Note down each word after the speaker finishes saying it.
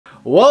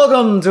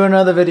Welcome to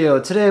another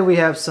video. Today we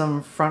have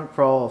some front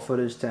crawl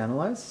footage to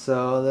analyze,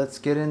 so let's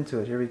get into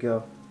it. Here we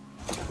go.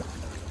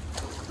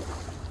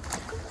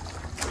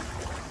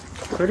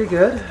 Pretty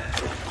good.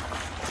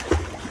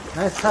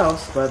 Nice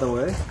house, by the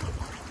way.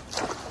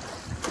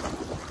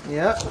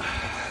 Yep,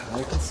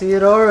 I can see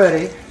it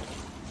already.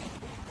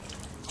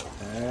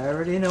 I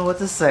already know what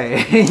to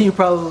say. You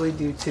probably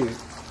do too.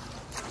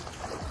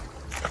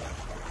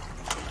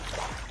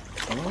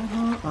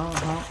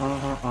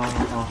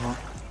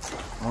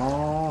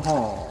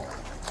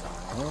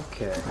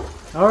 Okay.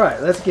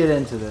 Alright, let's get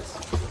into this.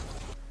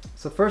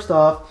 So first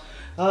off,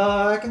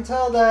 I can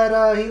tell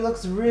that he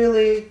looks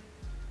really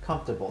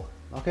comfortable.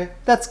 Okay?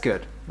 That's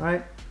good,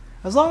 right?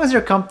 As long as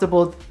you're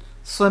comfortable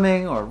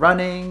swimming or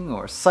running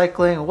or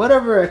cycling or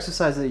whatever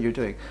exercise that you're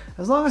doing,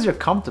 as long as you're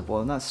comfortable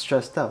and not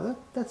stressed out,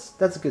 that's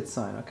a good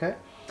sign, okay?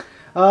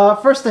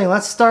 First thing,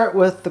 let's start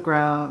with the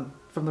ground,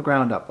 from the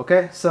ground up,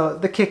 okay? So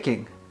the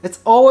kicking. It's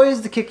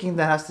always the kicking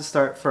that has to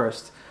start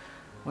first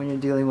when you're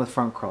dealing with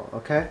front crawl,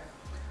 okay?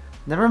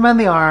 Never mind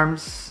the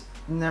arms,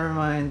 never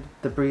mind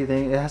the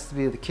breathing, it has to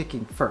be the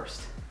kicking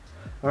first.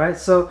 Alright,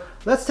 so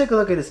let's take a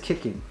look at his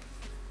kicking.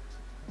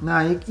 Now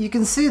you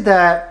can see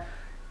that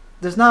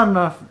there's not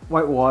enough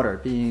white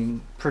water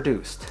being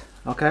produced,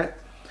 okay?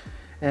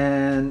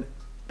 And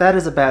that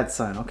is a bad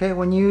sign, okay?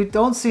 When you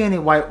don't see any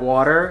white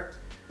water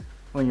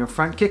when you're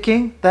front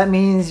kicking, that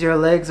means your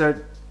legs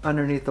are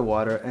underneath the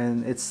water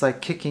and it's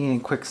like kicking in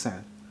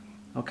quicksand,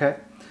 okay?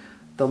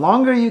 The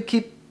longer you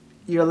keep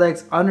your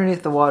legs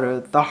underneath the water,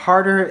 the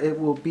harder it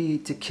will be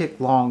to kick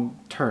long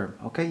term,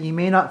 okay? You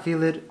may not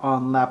feel it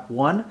on lap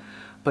 1,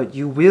 but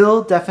you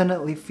will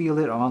definitely feel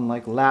it on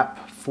like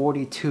lap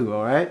 42,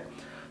 all right?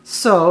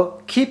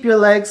 So keep your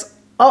legs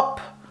up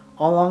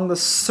along the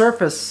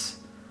surface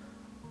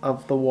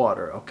of the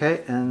water,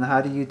 okay? And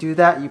how do you do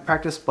that? You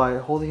practice by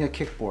holding a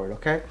kickboard,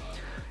 okay?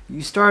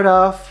 You start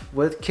off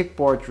with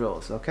kickboard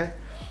drills, okay?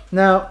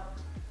 Now,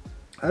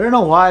 I don't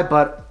know why,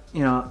 but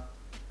you know,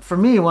 for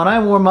me, when I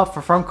warm up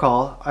for front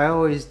crawl, I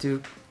always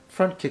do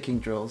front kicking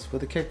drills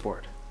with a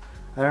kickboard.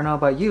 I don't know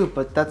about you,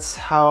 but that's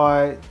how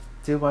I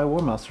do my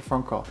warm-ups for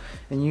front crawl.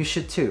 And you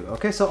should too,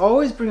 okay? So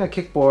always bring a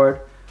kickboard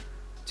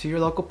to your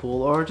local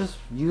pool, or just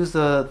use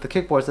the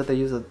kickboards that they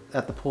use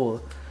at the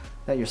pool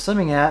that you're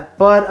swimming at,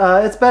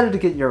 but it's better to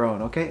get your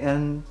own, okay?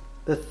 And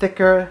the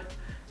thicker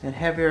and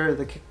heavier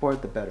the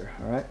kickboard, the better,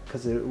 all right?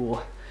 Because it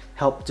will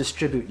help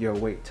distribute your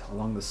weight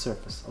along the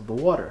surface of the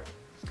water.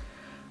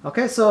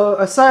 Okay, so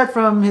aside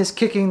from his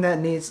kicking that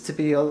needs to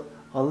be a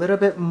little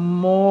bit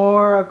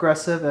more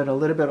aggressive and a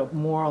little bit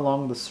more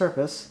along the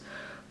surface,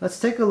 let's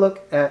take a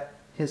look at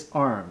his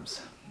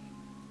arms.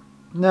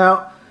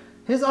 Now,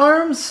 his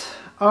arms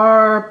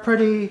are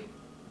pretty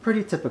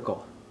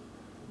typical,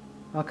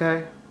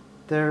 okay?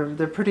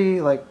 They're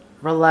pretty like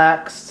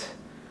relaxed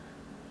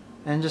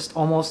and just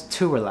almost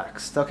too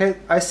relaxed, okay?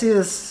 I see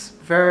this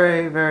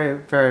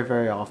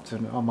very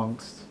often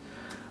amongst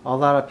a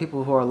lot of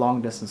people who are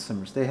long distance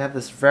swimmers. They have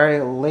this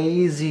very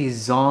lazy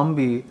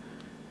zombie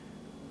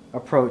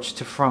approach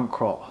to front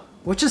crawl,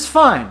 which is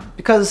fine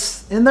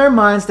because in their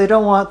minds they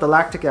don't want the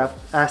lactic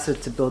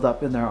acid to build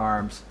up in their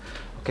arms,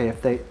 okay,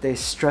 if they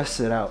stress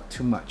it out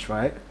too much,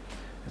 right?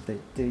 If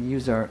they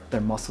use their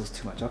muscles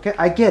too much, okay?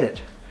 I get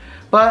it.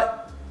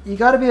 But you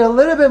got to be a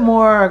little bit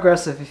more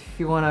aggressive if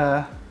you want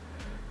to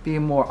be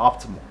more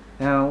optimal.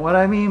 Now, what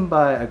I mean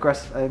by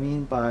aggressive, I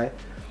mean by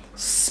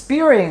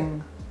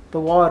spearing the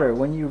water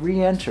when you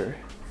re-enter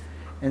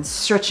and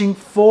stretching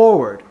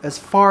forward as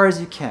far as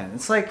you can.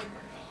 It's like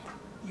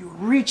you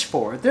reach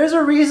forward. There's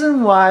a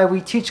reason why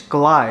we teach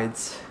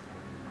glides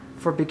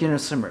for beginner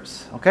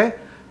swimmers, okay?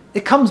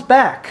 It comes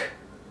back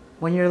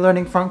when you're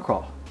learning front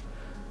crawl.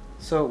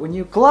 So when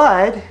you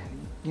glide,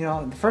 you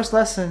know, the first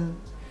lesson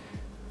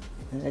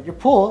at your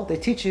pool, they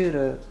teach you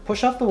to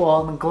push off the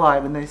wall and then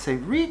glide, and they say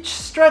reach,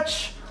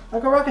 stretch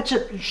like a rocket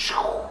ship, and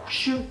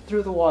shoot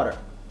through the water.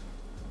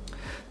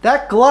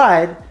 That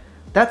glide,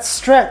 that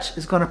stretch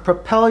is going to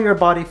propel your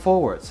body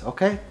forwards,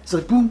 okay? So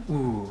like boom,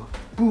 ooh,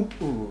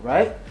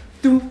 right?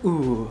 Doom,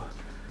 ooh.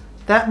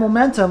 That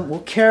momentum will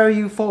carry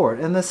you forward.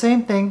 And the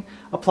same thing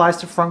applies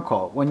to front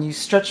crawl. When you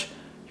stretch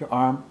your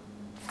arm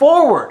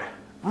forward,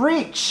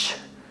 reach,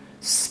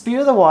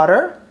 spear the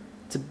water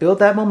to build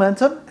that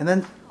momentum, and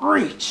then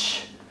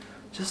reach.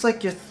 Just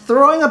like you're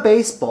throwing a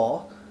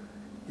baseball,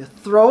 you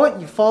throw it,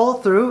 you follow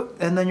through,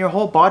 and then your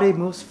whole body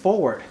moves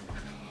forward.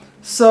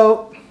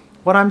 So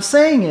what I'm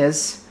saying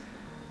is,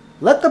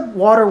 let the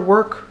water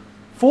work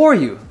for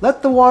you.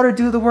 Let the water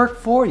do the work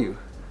for you,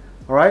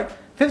 all right?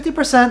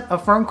 50%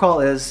 of front crawl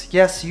is,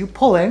 yes, you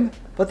pulling,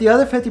 but the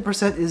other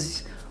 50%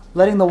 is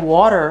letting the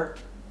water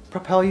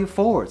propel you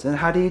forwards. And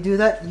how do you do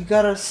that? You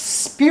gotta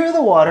spear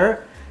the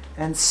water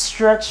and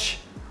stretch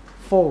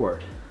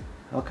forward,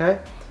 okay?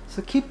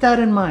 So keep that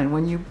in mind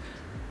when you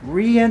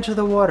re-enter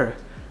the water.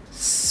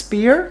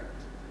 Spear,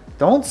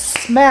 don't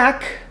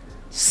smack,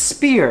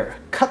 spear,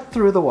 cut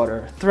through the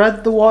water,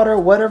 thread the water,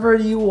 whatever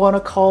you want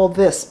to call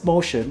this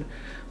motion.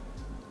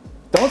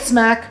 Don't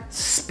smack,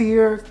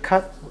 spear,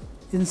 cut,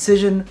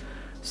 incision,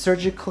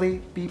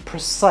 surgically be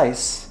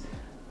precise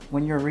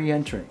when you're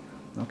re-entering,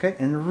 okay?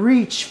 And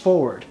reach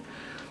forward.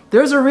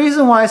 There's a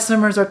reason why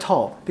swimmers are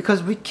tall,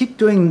 because we keep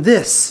doing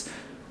this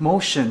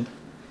motion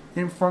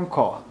in front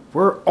crawl.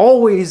 We're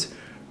always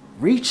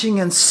reaching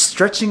and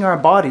stretching our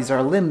bodies,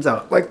 our limbs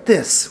out like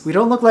this. We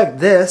don't look like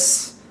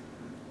this.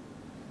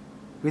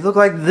 We look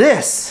like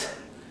this.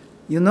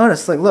 You'll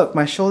notice, like, look,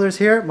 my shoulders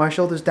here, my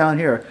shoulders down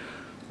here.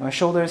 My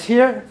shoulders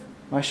here,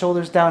 my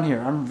shoulders down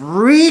here. I'm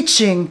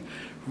reaching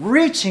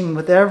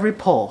with every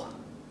pull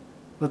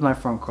with my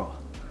front crawl.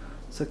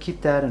 So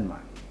keep that in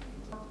mind.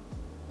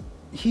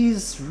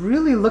 He's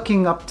really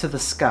looking up to the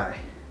sky.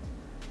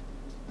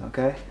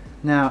 Okay?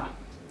 Now,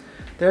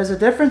 there's a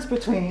difference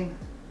between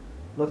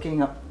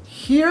looking up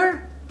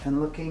here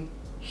and looking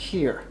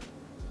here.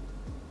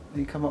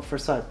 When you come up for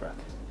side breath.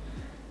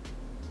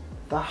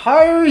 The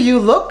higher you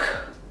look,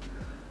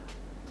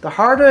 the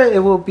harder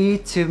it will be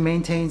to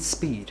maintain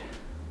speed.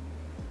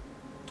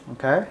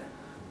 Okay?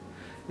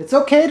 It's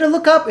okay to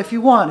look up if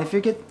you want. If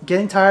you're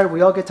getting tired,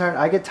 we all get tired.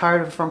 I get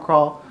tired of front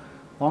crawl,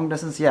 long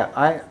distance.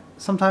 Yeah,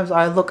 sometimes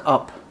I look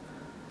up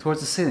towards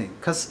the ceiling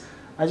because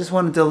I just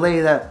want to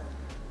delay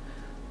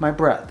my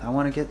breath. I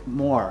want to get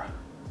more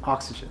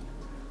oxygen.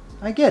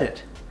 I get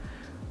it.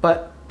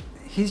 But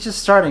he's just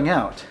starting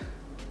out.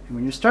 And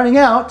when you're starting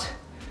out,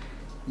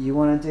 you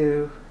want to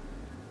do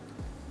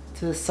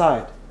to the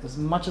side as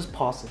much as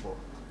possible.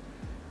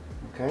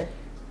 Okay?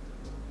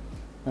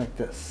 Like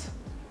this.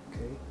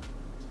 Okay?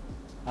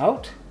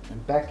 Out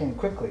and back in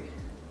quickly.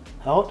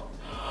 Out,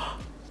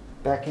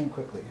 back in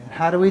quickly. And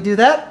how do we do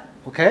that?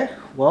 Okay,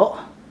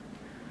 well,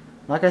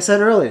 like I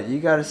said earlier, you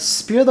gotta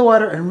spear the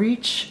water and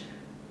reach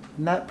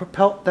that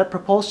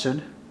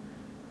propulsion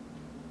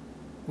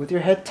with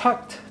your head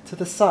tucked to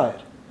the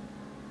side,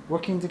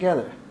 working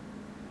together.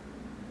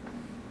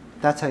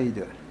 That's how you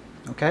do it.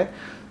 Okay?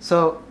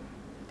 So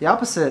the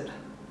opposite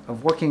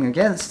of working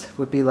against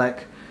would be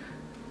like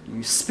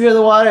you spear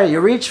the water,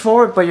 you reach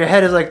forward, but your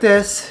head is like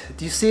this.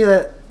 Do you see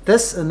that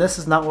this and this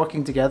is not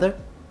working together?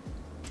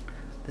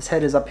 This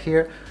head is up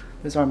here,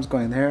 this arm's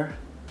going there.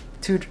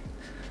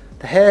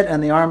 The head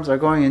and the arms are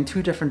going in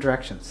two different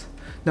directions.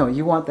 No,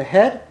 you want the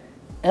head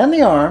and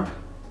the arm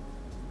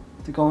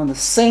to go in the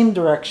same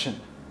direction.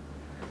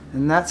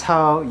 And that's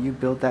how you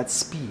build that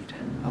speed.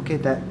 Okay,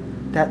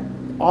 that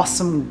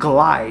awesome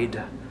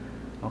glide.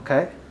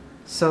 Okay?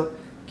 So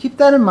keep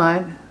that in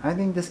mind. I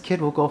think this kid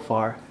will go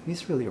far.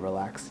 He's really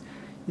relaxed.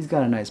 He's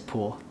got a nice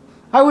pool.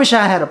 I wish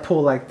I had a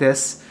pool like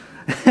this.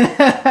 Don't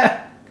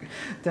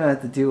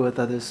have to deal with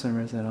other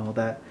swimmers and all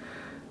that.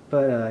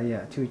 But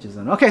yeah, to each his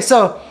own. Okay,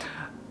 so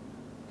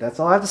that's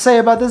all I have to say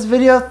about this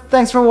video.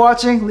 Thanks for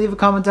watching. Leave a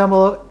comment down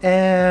below.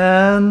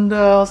 And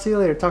I'll see you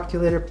later. Talk to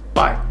you later.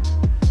 Bye.